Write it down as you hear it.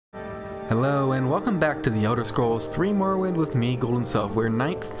Hello and welcome back to the Elder Scrolls 3 Morrowind with me, Golden Self, where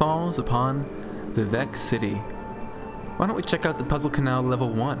night falls upon Vivec City. Why don't we check out the Puzzle Canal level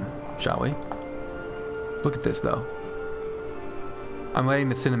 1, shall we? Look at this though. I'm letting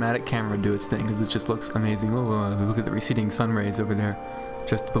the cinematic camera do its thing because it just looks amazing. Look at the receding sun rays over there,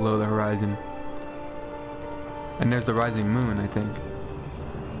 just below the horizon. And there's the rising moon, I think.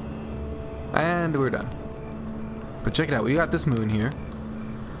 And we're done. But check it out, we got this moon here.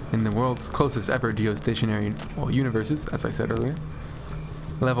 In the world's closest ever geostationary, well, universes, as I said earlier.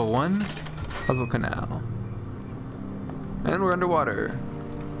 Level 1, Puzzle Canal. And we're underwater.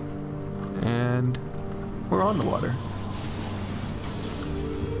 And we're on the water.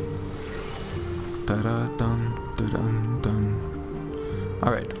 Da-da-dum, da-dum-dum.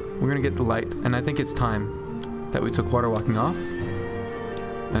 Alright, we're gonna get the light, and I think it's time that we took water walking off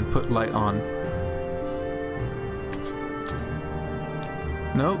and put light on.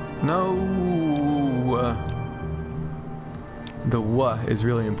 Nope, no. The "wa" is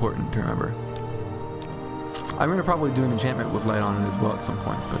really important to remember. I'm gonna probably do an enchantment with light on it as well at some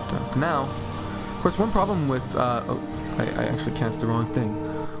point, but for now, of course, one problem with oh, I actually cast the wrong thing.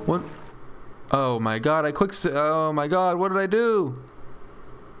 What? Oh my God! Oh my God! What did I do?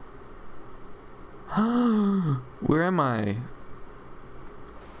 Where am I?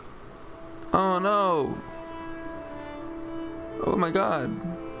 Oh no! Oh my God.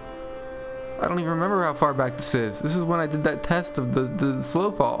 I don't even remember how far back this is. This is when I did that test of the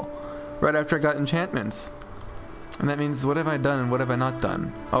slow fall. Right after I got enchantments. And that means, what have I done and what have I not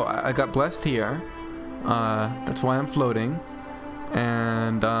done? Oh, I got blessed here. That's why I'm floating.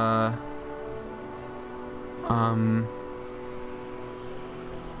 And,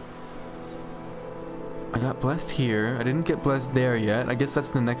 I got blessed here. I didn't get blessed there yet. I guess that's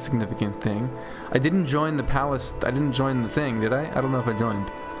the next significant thing. I didn't join the palace. I didn't join the thing, did I? I don't know if I joined.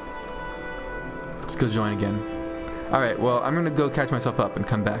 Let's go join again. Alright, well, I'm gonna go catch myself up and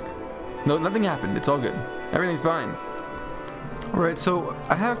come back. No, nothing happened. It's all good. Everything's fine. Alright, so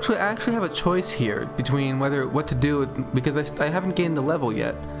I actually have a choice here between what to do because I haven't gained the level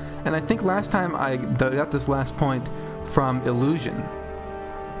yet. And I think last time I got this last point from illusion,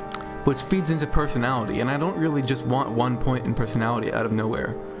 which feeds into personality, and I don't really just want 1 point in personality out of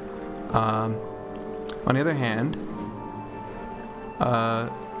nowhere. On the other hand,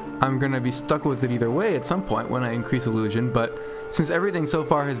 I'm gonna be stuck with it either way at some point when I increase illusion, but since everything so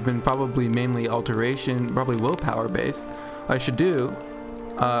far has been probably mainly alteration, probably willpower based, I should do,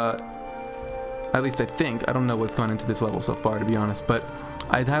 at least I think, I don't know what's gone into this level so far to be honest, but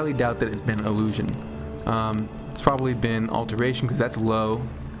I highly doubt that it's been illusion. It's probably been alteration because that's low.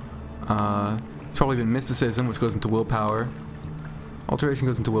 It's probably been mysticism, which goes into willpower. Alteration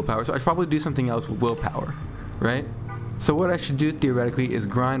goes into willpower, so I'd probably do something else with willpower, right? So what I should do theoretically is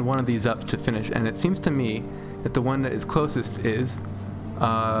grind one of these up to finish, and it seems to me that the one that is closest is,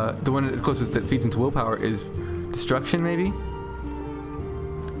 that feeds into willpower is destruction, maybe?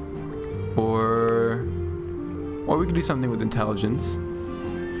 Or we could do something with intelligence,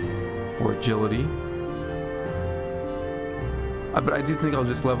 or agility. But I do think I'll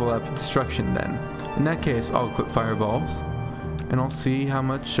just level up destruction then. In that case, I'll equip fireballs, and I'll see how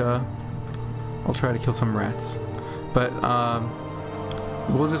much, I'll try to kill some rats. But,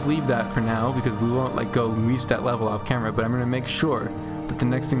 we'll just leave that for now, because we won't, go reach that level off camera, but I'm going to make sure that the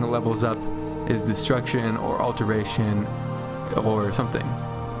next thing that levels up is destruction, or alteration, or something.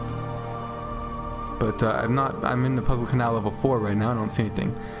 But, I'm in the Puzzle Canal level 4 right now, I don't see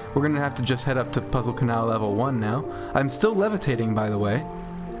anything. We're gonna have to just head up to Puzzle Canal level 1 now. I'm still levitating, by the way.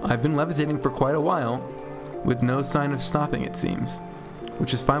 I've been levitating for quite a while, with no sign of stopping, it seems.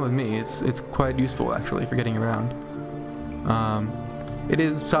 Which is fine with me, it's quite useful, actually, for getting around. It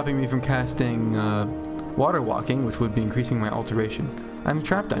is stopping me from casting, water walking, which would be increasing my alteration. I'm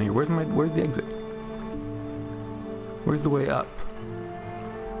trapped down here, where's the exit? Where's the way up?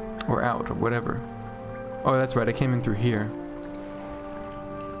 Or out, or whatever. Oh, that's right, I came in through here.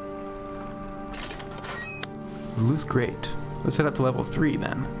 Loose grate. Let's head up to level 3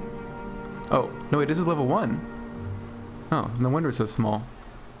 then. Oh, no wait, this is level 1. Oh, no wonder it's so small.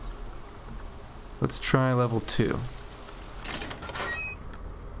 Let's try level 2.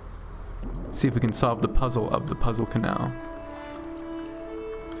 See if we can solve the puzzle of the Puzzle Canal.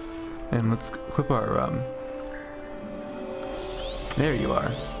 And let's equip our, there you are.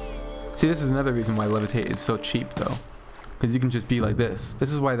 See, this is another reason why levitate is so cheap, though. Because you can just be like this.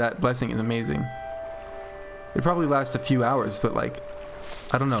 This is why that blessing is amazing. It probably lasts a few hours, but I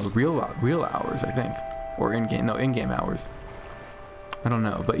don't know, real hours, I think. Or in-game hours. I don't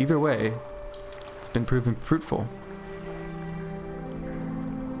know, but either way, it's been proven fruitful.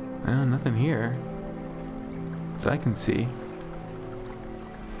 Nothing here that I can see.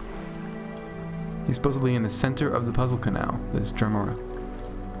 He's supposedly in the center of the puzzle canal, this Dremora.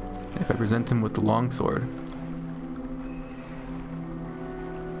 If I present him with the longsword.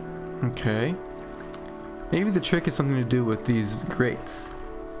 Okay. Maybe the trick is something to do with these grates.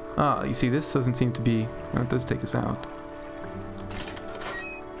 Ah, you see, this doesn't seem to be... Well, it does take us out.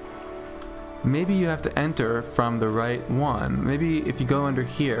 Maybe you have to enter from the right one. Maybe if you go under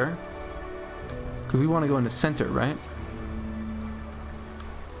here... Because we want to go in the center, right?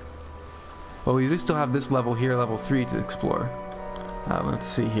 Well, we do still have this level here, level 3, to explore. Let's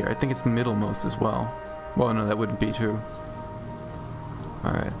see here. I think it's the middlemost as well. Well, no, that wouldn't be true.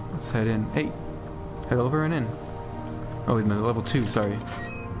 Alright, let's head in. Hey! Head over and in. Oh, wait a minute, level 2, sorry.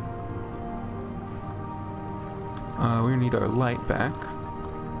 We're gonna need our light back.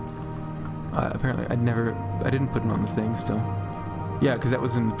 Apparently, I didn't put it on the thing still. Yeah, because that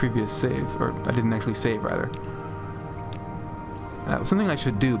was in the previous save, or I didn't actually save, rather. Something I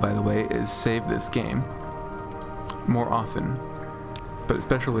should do, by the way, is save this game more often, but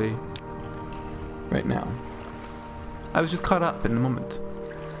especially right now. I was just caught up in the moment.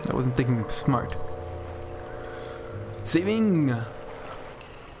 I wasn't thinking smart. Saving!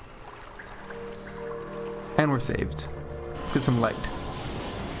 And we're saved. Let's get some light.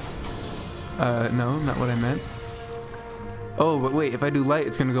 No, not what I meant. Oh, but wait, if I do light,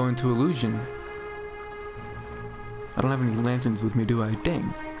 it's gonna go into illusion. I don't have any lanterns with me, do I?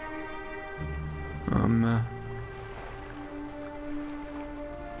 Dang.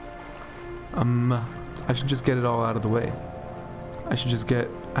 I should just get it all out of the way. I should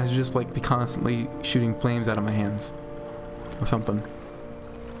just like be constantly shooting flames out of my hands. Or something.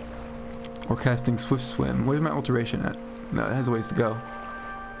 Or casting Swift Swim. Where's my alteration at? No, it has a ways to go.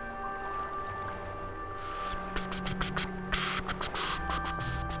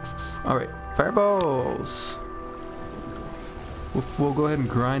 Alright, fireballs! We'll go ahead and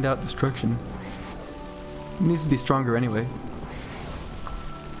grind out destruction. It needs to be stronger anyway.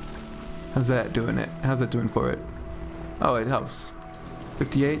 How's that doing it? How's that doing for it? Oh, it helps.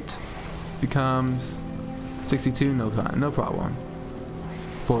 58 becomes 62, no problem.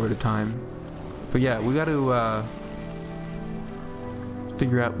 4 at a time. But yeah, we got to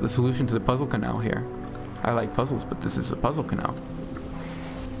figure out the solution to the puzzle canal here. I like puzzles, but this is a puzzle canal.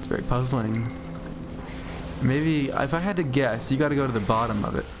 It's very puzzling. Maybe, if I had to guess, you got to go to the bottom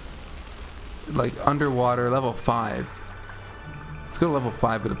of it. Like underwater, level 5. Let's go to level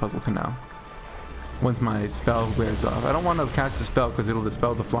 5 with the puzzle canal. Once my spell wears off. I don't want to cast a spell because it'll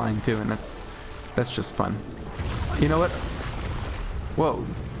dispel the flying too, and that's just fun. You know what? Whoa.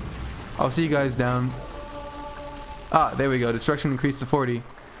 I'll see you guys down. Ah, there we go. Destruction increased to 40.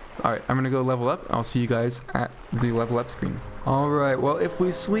 Alright, I'm going to go level up. I'll see you guys at the level up screen. Alright, well, if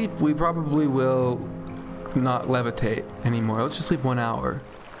we sleep, we probably will not levitate anymore. Let's just sleep 1 hour.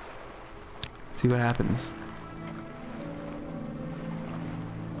 See what happens.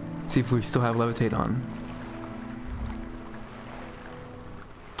 See if we still have levitate on.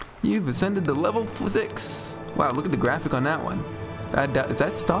 You've ascended to level 6. Wow, look at the graphic on that one. Is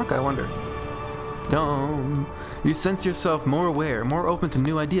that stock? I wonder. You sense yourself more aware, more open to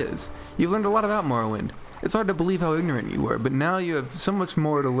new ideas. You've learned a lot about Morrowind. It's hard to believe how ignorant you were, but now you have so much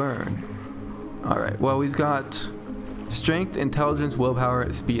more to learn. Alright, well, we've got strength, intelligence,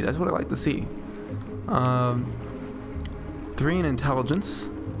 willpower, speed. That's what I like to see. 3 in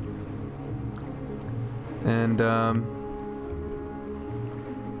intelligence. And, I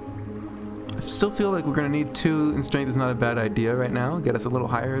still feel like we're going to need 2 in strength is not a bad idea right now. Get us a little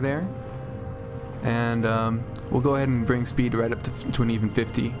higher there. And, we'll go ahead and bring speed right up to an even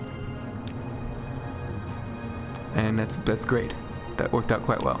 50. And that's great. That worked out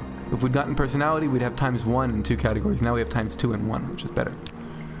quite well. If we'd gotten personality, we'd have ×1 in 2 categories. Now we have ×2 in 1, which is better.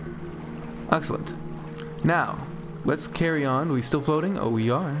 Excellent. Now, let's carry on. Are we still floating? Oh, we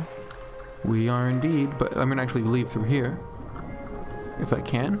are. We are indeed, but I'm gonna actually leave through here. If I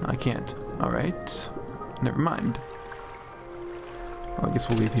can. I can't. Alright. Never mind. Well, I guess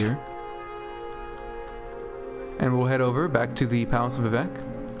we'll leave here. And we'll head over back to the Palace of Vivek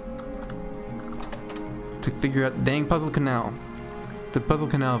to figure out the dang puzzle canal. The puzzle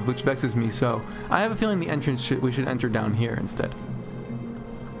canal which vexes me so. I have a feeling the entrance we should enter down here instead.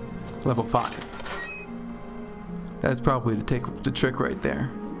 Level 5. That's probably the trick right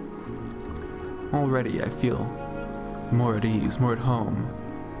there. Already I feel more at ease, more at home,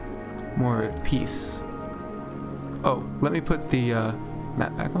 more at peace. Oh, let me put the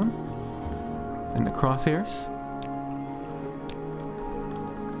map back on. And the crosshairs.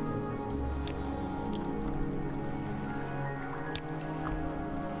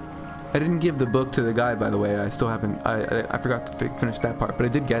 I didn't give the book to the guy, by the way. I still haven't. I forgot to finish that part, but I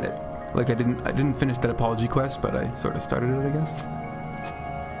did get it. Like I didn't finish that apology quest, but I sort of started it, I guess.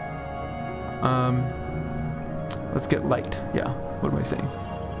 Let's get light. Yeah. What am I saying?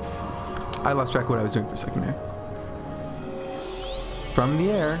 I lost track of what I was doing for a second there. From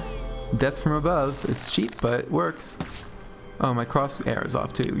the air, death from above. It's cheap, but it works. Oh, my cross air is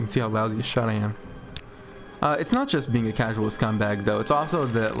off too. You can see how lousy a shot I am. It's not just being a casual scumbag though. It's also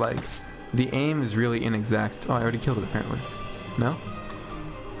that like the aim is really inexact. Oh, I already killed it apparently. No?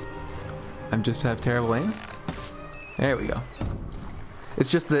 I just have terrible aim? There we go. It's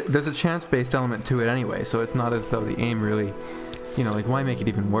just that there's a chance-based element to it anyway, so it's not as though the aim really, you know, like why make it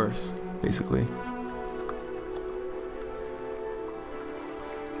even worse, basically.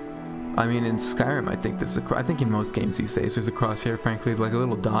 I mean, in Skyrim, I think there's I think in most games these days there's a crosshair, frankly, like a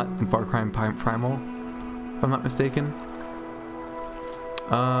little dot in Far Cry Primal, if I'm not mistaken.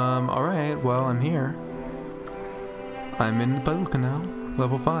 Alright, well, I'm here. I'm in the puzzle canal,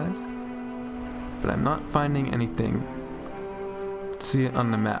 level 5. But I'm not finding anything. Let's see it on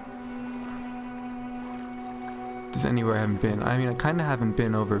the map. Just anywhere I haven't been. I mean, I kind of haven't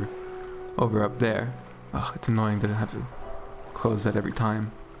been over up there. Ugh, it's annoying that I have to close that every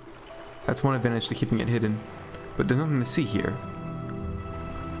time. That's one advantage to keeping it hidden. But there's nothing to see here.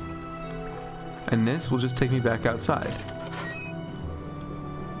 And this will just take me back outside.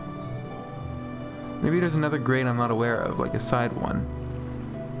 Maybe there's another grade I'm not aware of, like a side one.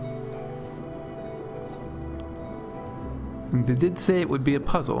 And they did say it would be a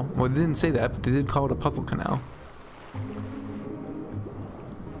puzzle. Well, they didn't say that, but they did call it a puzzle canal.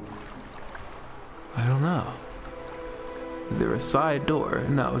 I don't know. Is there a side door?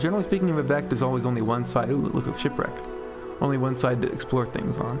 No. Generally speaking, in Vivek, there's always only one side. Ooh, look at shipwreck. Only one side to explore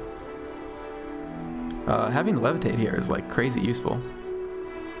things on. Having to levitate here is like crazy useful.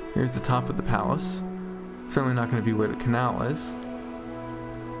 Here's the top of the palace. Certainly not going to be where the canal is.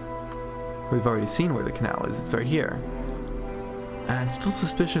 We've already seen where the canal is. It's right here. And I'm still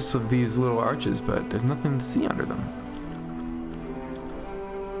suspicious of these little arches, but there's nothing to see under them.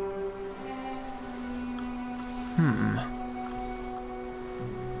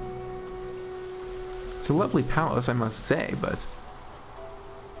 It's a lovely palace, I must say, but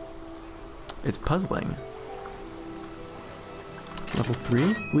it's puzzling. Level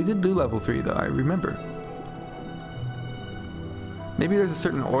 3? We did do level 3 though, I remember. Maybe there's a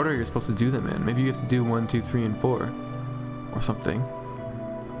certain order you're supposed to do them in. Maybe you have to do 1, 2, 3, and 4. Or something.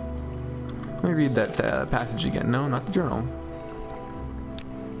 Let me read that passage again. No, not the journal.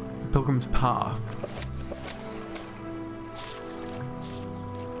 Pilgrim's Path.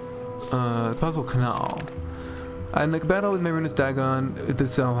 Puzzle Canal. In the battle with Marinus Dagon,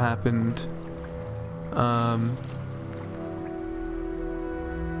 this all happened.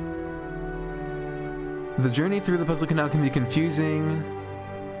 The journey through the puzzle canal can be confusing.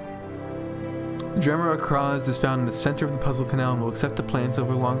 The Drummer Krazzt is found in the center of the puzzle canal and will accept the plans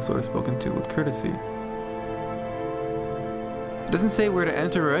over longsword spoken to with courtesy. It doesn't say where to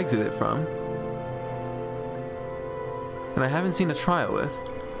enter or exit it from. And I haven't seen a triolith.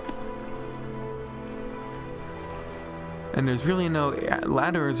 And there's really no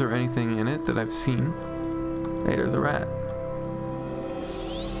ladders or anything in it that I've seen. Hey, there's a rat.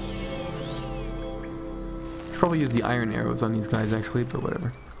 Should probably use the iron arrows on these guys actually, but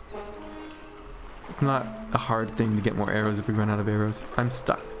whatever. It's not a hard thing to get more arrows if we run out of arrows. I'm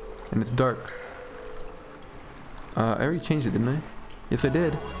stuck. And it's dark. I already changed it, didn't I? Yes, I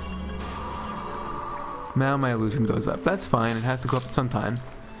did. Now my illusion goes up. That's fine. It has to go up at some time.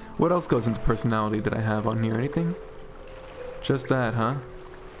 What else goes into personality that I have on here? Anything? Just that, huh?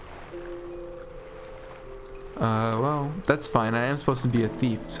 Well, that's fine. I am supposed to be a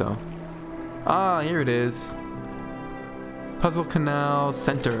thief, so... Ah, here it is. Puzzle Canal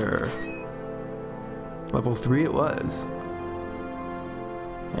Center. Level 3 it was.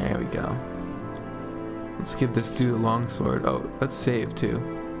 There we go. Let's give this dude a longsword. Oh, let's save too.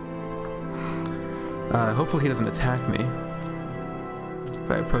 Hopefully he doesn't attack me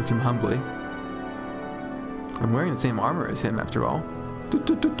if I approach him humbly. I'm wearing the same armor as him after all.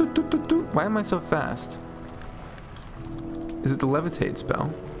 Why am I so fast? Is it the levitate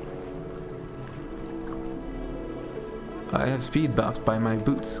spell? I have speed buffed by my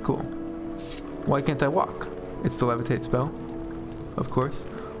boots. Cool. Why can't I walk? It's the levitate spell. Of course.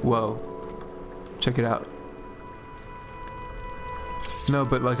 Whoa. Check it out. No,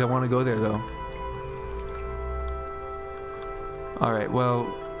 but like I want to go there though. Alright, well,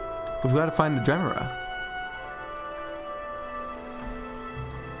 we've got to find the Dremora.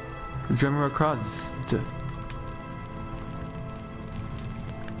 The Dremora Krazzt.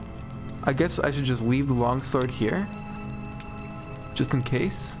 I guess I should just leave the longsword here. Just in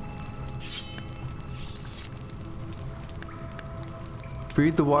case.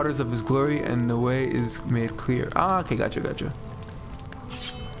 Breathe the waters of his glory and the way is made clear. Ah, okay, gotcha.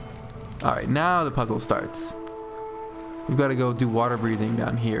 Alright, now the puzzle starts. We've got to go do water breathing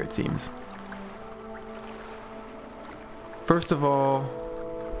down here, it seems. First of all,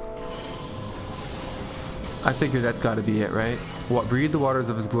 I figure that's got to be it, right? What? Breathe the waters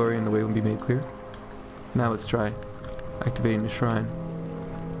of his glory and the way will be made clear. Now let's try activating the shrine.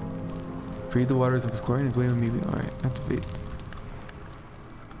 Breathe the waters of his glory and his way will be... Alright, activate.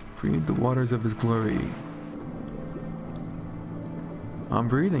 Breathe the waters of his glory. I'm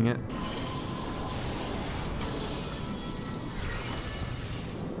breathing it.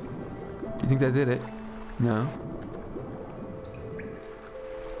 Do you think that did it? No.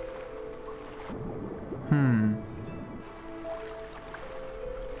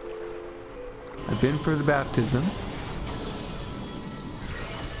 I've been for the baptism.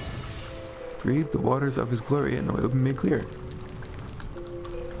 Breathe the waters of his glory and the way will be made clear.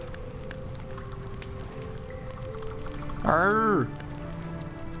 Arr!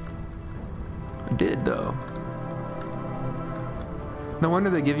 I did though. No wonder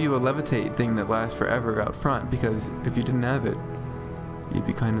they give you a levitate thing that lasts forever out front, because if you didn't have it, you'd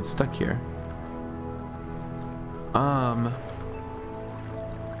be kind of stuck here.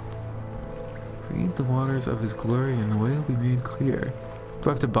 Breathe the waters of his glory and the way will be made clear. Do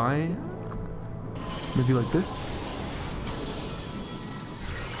I have to buy? Maybe like this?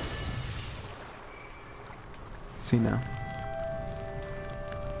 Let's see now.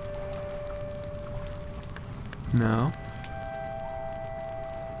 No.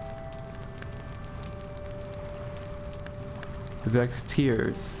 The Vex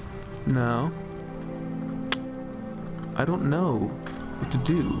Tears. No. I don't know what to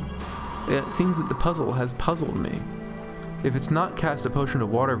do. It seems that the puzzle has puzzled me. If it's not cast a potion of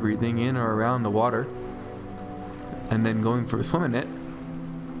water breathing in or around the water, and then going for a swim in it,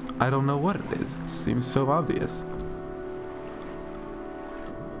 I don't know what it is. It seems so obvious.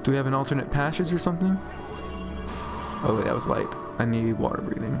 Do we have an alternate passage or something? Oh wait, that was light. I need water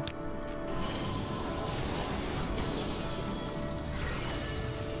breathing.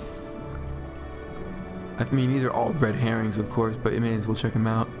 I mean, these are all red herrings, of course, but you may as well check them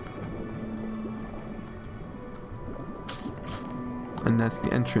out. And that's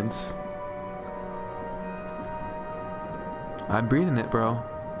the entrance. I'm breathing it, bro.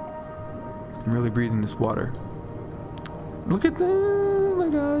 I'm really breathing this water. Look at that! Oh my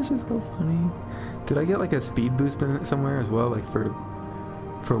gosh, it's so funny. Did I get like a speed boost in it somewhere as well, like for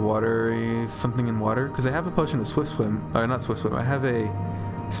watery something in water? Because I have a potion of Swift Swim. Not Swift Swim. I have a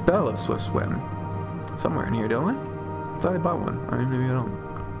spell of Swift Swim somewhere in here, don't I? I thought I bought one. I mean, maybe I don't.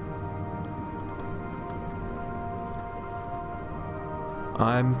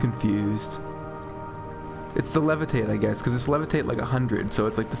 I'm confused. It's the levitate, I guess, because it's levitate like 100, so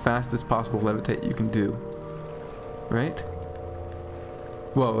it's like the fastest possible levitate you can do, right?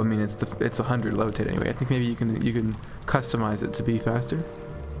 Well, I mean, it's 100 levitate anyway. I think maybe you can customize it to be faster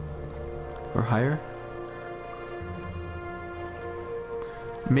or higher.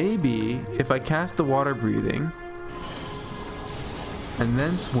 Maybe if I cast the water breathing and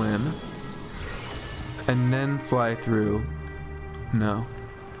then swim and then fly through. No.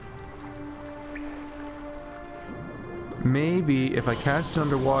 Maybe if I cast it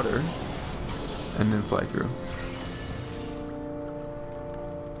underwater and then fly through.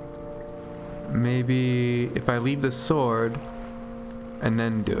 Maybe if I leave the sword and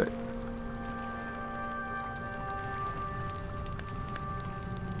then do it.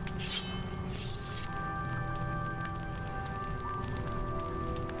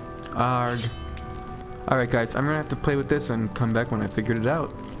 Arg. Alright guys, I'm gonna have to play with this and come back when I figured it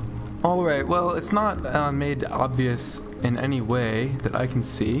out. Alright, well, it's not made obvious in any way that I can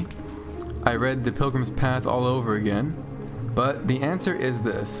see. I read the Pilgrim's Path all over again, but the answer is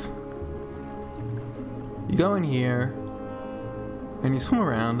this. You go in here, and you swim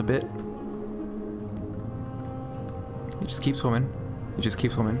around a bit. You just keep swimming. You just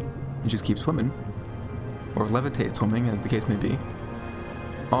keep swimming. You just keep swimming. Or levitate swimming, as the case may be.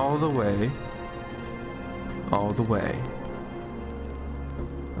 All the way. All the way.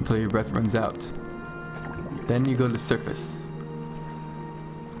 Until your breath runs out. Then you go to surface.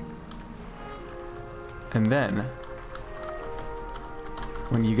 And then,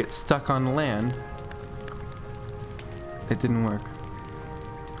 when you get stuck on land, it didn't work.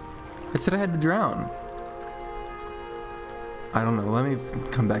 It said I had to drown. I don't know, let me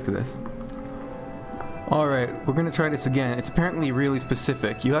come back to this. Alright, we're gonna try this again. It's apparently really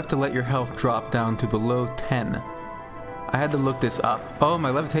specific. You have to let your health drop down to below 10. I had to look this up. Oh,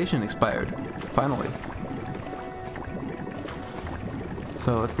 my levitation expired. Finally.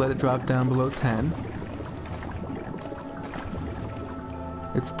 So let's let it drop down below 10.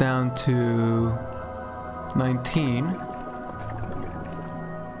 It's down to 19.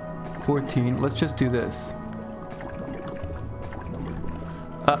 14. Let's just do this.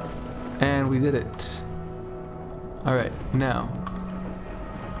 Up. And we did it. Alright, now.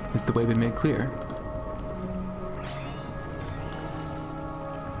 Has the way been made clear?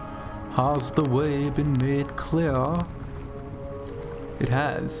 Has the way been made clear? It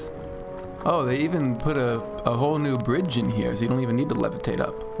has. Oh, they even put a whole new bridge in here, so you don't even need to levitate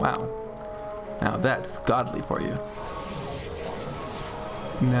up. Wow. Now that's godly for you.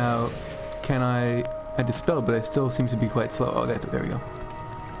 Now, can I dispel, but I still seem to be quite slow. Oh, there we go.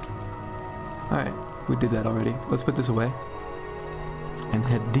 Alright, we did that already. Let's put this away. And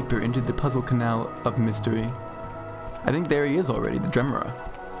head deeper into the puzzle canal of mystery. I think there he is already, the Dremora.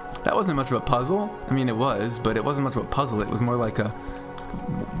 That wasn't much of a puzzle. I mean, it was, but it wasn't much of a puzzle. It was more like a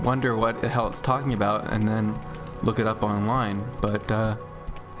wonder what the hell it's talking about and then look it up online. But,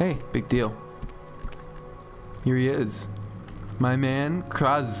 hey, big deal. Here he is. My man,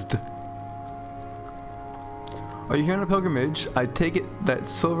 Krazzt. Are you here on a pilgrimage? I take it that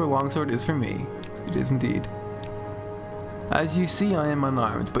silver longsword is for me. It is indeed. As you see, I am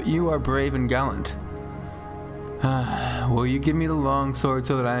unarmed, but you are brave and gallant. Will you give me the longsword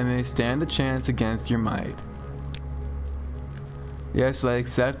so that I may stand a chance against your might? Yes, I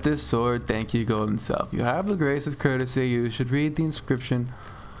accept this sword. Thank you, Golden Self. You have the grace of courtesy. You should read the inscription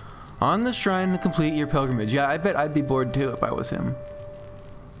on the shrine to complete your pilgrimage. Yeah, I bet I'd be bored too if I was him.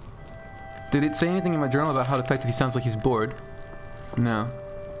 Did it say anything in my journal about how the fact that he sounds like he's bored? No.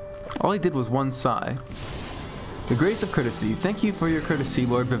 All he did was one sigh. The grace of courtesy. Thank you for your courtesy,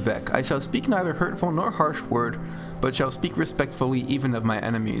 Lord Vivek. I shall speak neither hurtful nor harsh word, but shall speak respectfully even of my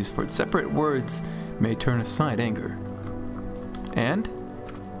enemies, for separate words may turn aside anger. And?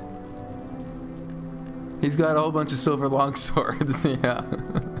 He's got a whole bunch of silver longswords, yeah.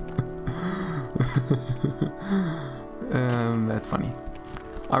 That's funny.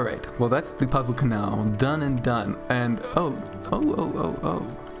 Alright, well that's the puzzle canal. Done and done. And, oh.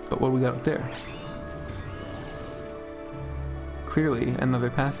 But what do we got up there? Clearly another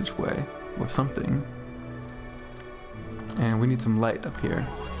passageway or something. And we need some light up here.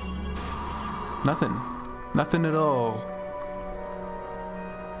 Nothing. Nothing at all.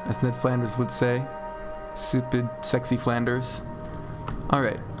 As Ned Flanders would say. Stupid, sexy Flanders.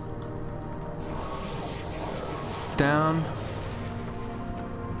 Alright. Down.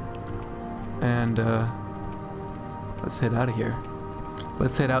 And, let's head out of here.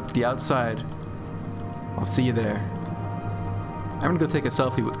 Let's head out to the outside. I'll see you there. I'm gonna go take a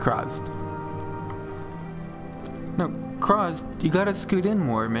selfie with Krazzt. No, Krazzt, you gotta scoot in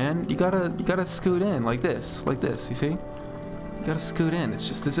more, man. You gotta scoot in like this, you see? You gotta scoot in. It's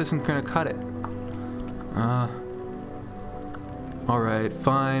just, this isn't gonna cut it. Alright,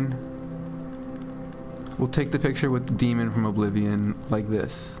 fine. We'll take the picture with the demon from Oblivion like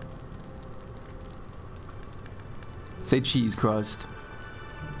this. Say cheese, Krazzt.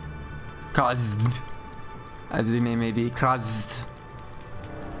 Krazzt. As the name may be, Krazzt.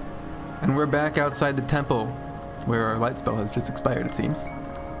 And we're back outside the temple, where our light spell has just expired, it seems.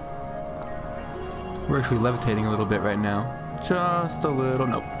 We're actually levitating a little bit right now. Just a little.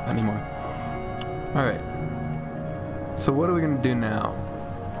 Nope, anymore. Alright. So what are we gonna do now?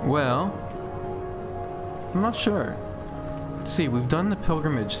 Well, I'm not sure. Let's see, we've done the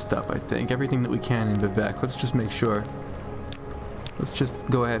pilgrimage stuff, I think. Everything that we can in Vivek. Let's just make sure. Let's just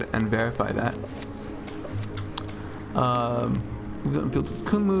go ahead and verify that. We've done Fields of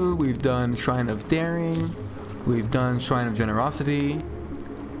Kumu, we've done Shrine of Daring, we've done Shrine of Generosity,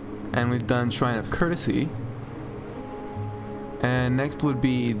 and we've done Shrine of Courtesy. And next would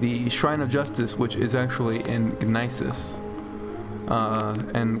be the Shrine of Justice, which is actually in Gnisis.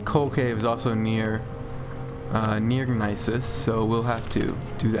 And Coal Cave is also near Gnisis, so we'll have to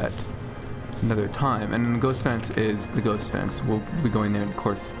do that another time. And then the Ghost Fence is the Ghost Fence. We'll be going there, of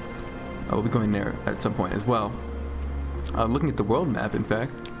course. We'll be going there at some point as well. Looking at the world map, in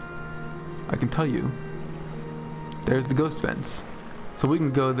fact, I can tell you, there's the Ghost Fence. So we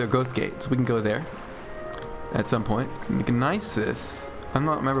can go there, Ghost Gate, so we can go there at some point. Gnisis, I don't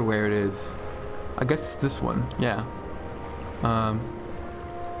remember where it is. I guess it's this one, yeah.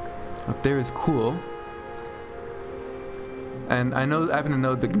 Up there is cool. And I happen to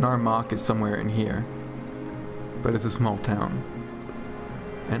know that Gnarmok is somewhere in here. But it's a small town.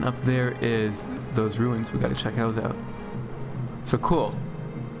 And up there is those ruins. We gotta check those out. So cool.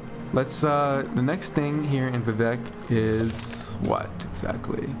 Let's, the next thing here in Vivec is what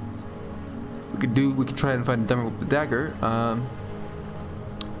exactly? We could try and find a Tamriel dagger.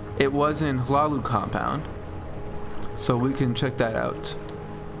 It was in Hlalu compound, so we can check that out.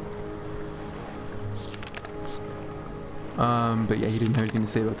 But yeah, he didn't have anything to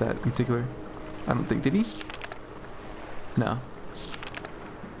say about that in particular. I don't think, did he? No.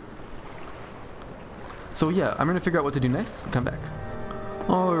 So yeah, I'm gonna figure out what to do next and come back.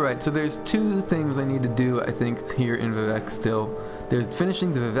 Alright, so there's two things I need to do, I think, here in Vivec still. There's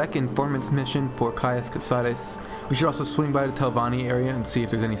finishing the Vivec Informants mission for Caius Casares. We should also swing by the Telvanni area and see if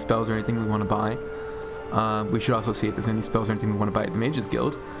there's any spells or anything we want to buy. We should also see if there's any spells or anything we want to buy at the Mages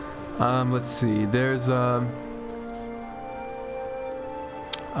Guild. Let's see, there's, and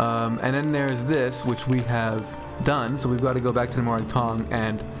then there's this, which we have done, so we've got to go back to the Morag Tong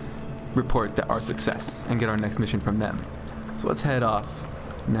and report our success and get our next mission from them. So let's head off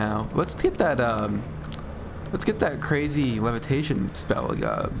now. Let's get that crazy levitation spell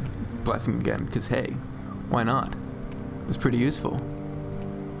blessing again, because hey, why not? It's pretty useful.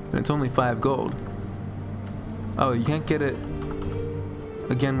 And it's only 5 gold. Oh, you can't get it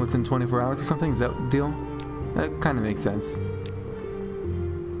again within 24 hours or something? Is that the deal? That kind of makes sense.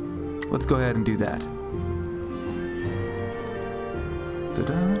 Let's go ahead and do that.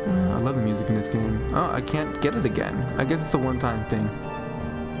 I love the music in this game. Oh, I can't get it again. I guess it's a one-time thing.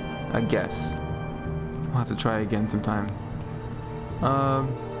 I guess. I'll have to try again sometime.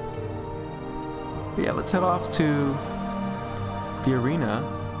 But yeah, let's head off to the arena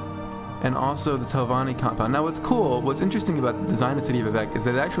and also the Telvanni compound. Now what's cool, what's interesting about the design of City of Vivec is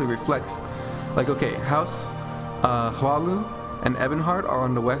that it actually reflects, like, okay, House Hlalu and Ebonheart are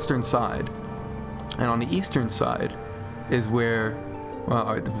on the western side, and on the eastern side is where, well,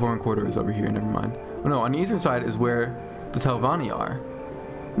 alright, the Foreign Quarter is over here, never mind. Oh no, on the eastern side is where the Telvanni are.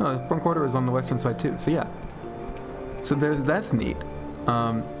 No, the Foreign Quarter is on the western side too, so yeah. So that's neat.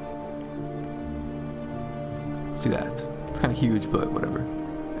 Let's do that. It's kind of huge, but whatever.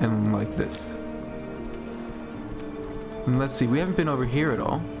 And like this. And let's see, we haven't been over here at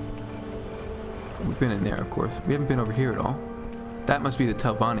all. We've been in there, of course. We haven't been over here at all. That must be the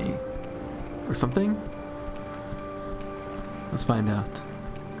Telvanni or something. Let's find out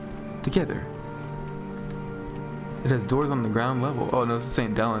together. It has doors on the ground level. Oh no, this is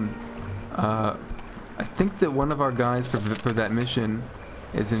St. Dellen. I think that one of our guys for that mission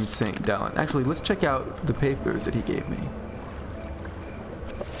is in St. Dellen. Actually, let's check out the papers that he gave me.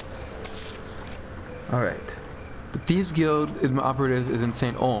 Alright. The Thieves Guild operative is in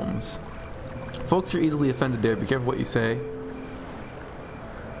St. Olms. Folks are easily offended there. Be careful what you say.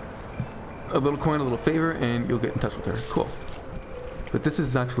 A little coin, a little favor, and you'll get in touch with her. Cool. But this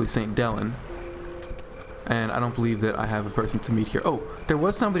is actually St. Dellen. And I don't believe that I have a person to meet here. Oh, there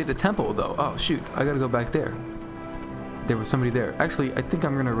was somebody at the temple, though. Oh, shoot. I gotta go back there. There was somebody there. Actually, I think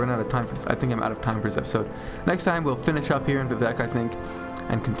I'm gonna run out of time for this. I think I'm out of time for this episode. Next time, we'll finish up here in Vivec, I think,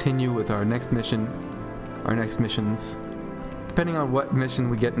 and continue with our next mission, our next missions. Depending on what mission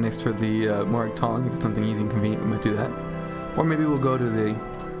we get next for the Morag Tong, if it's something easy and convenient, we might do that. Or maybe we'll go to the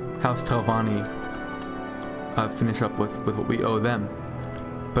House Telvanni, finish up with what we owe them.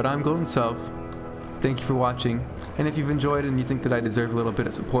 But I'm Golden Self. Thank you for watching, and if you've enjoyed and you think that I deserve a little bit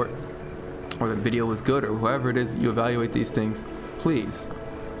of support, or the video was good, or however it is that you evaluate these things, please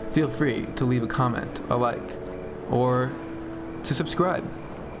feel free to leave a comment, a like, or to subscribe.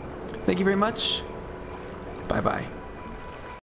 Thank you very much. Bye bye.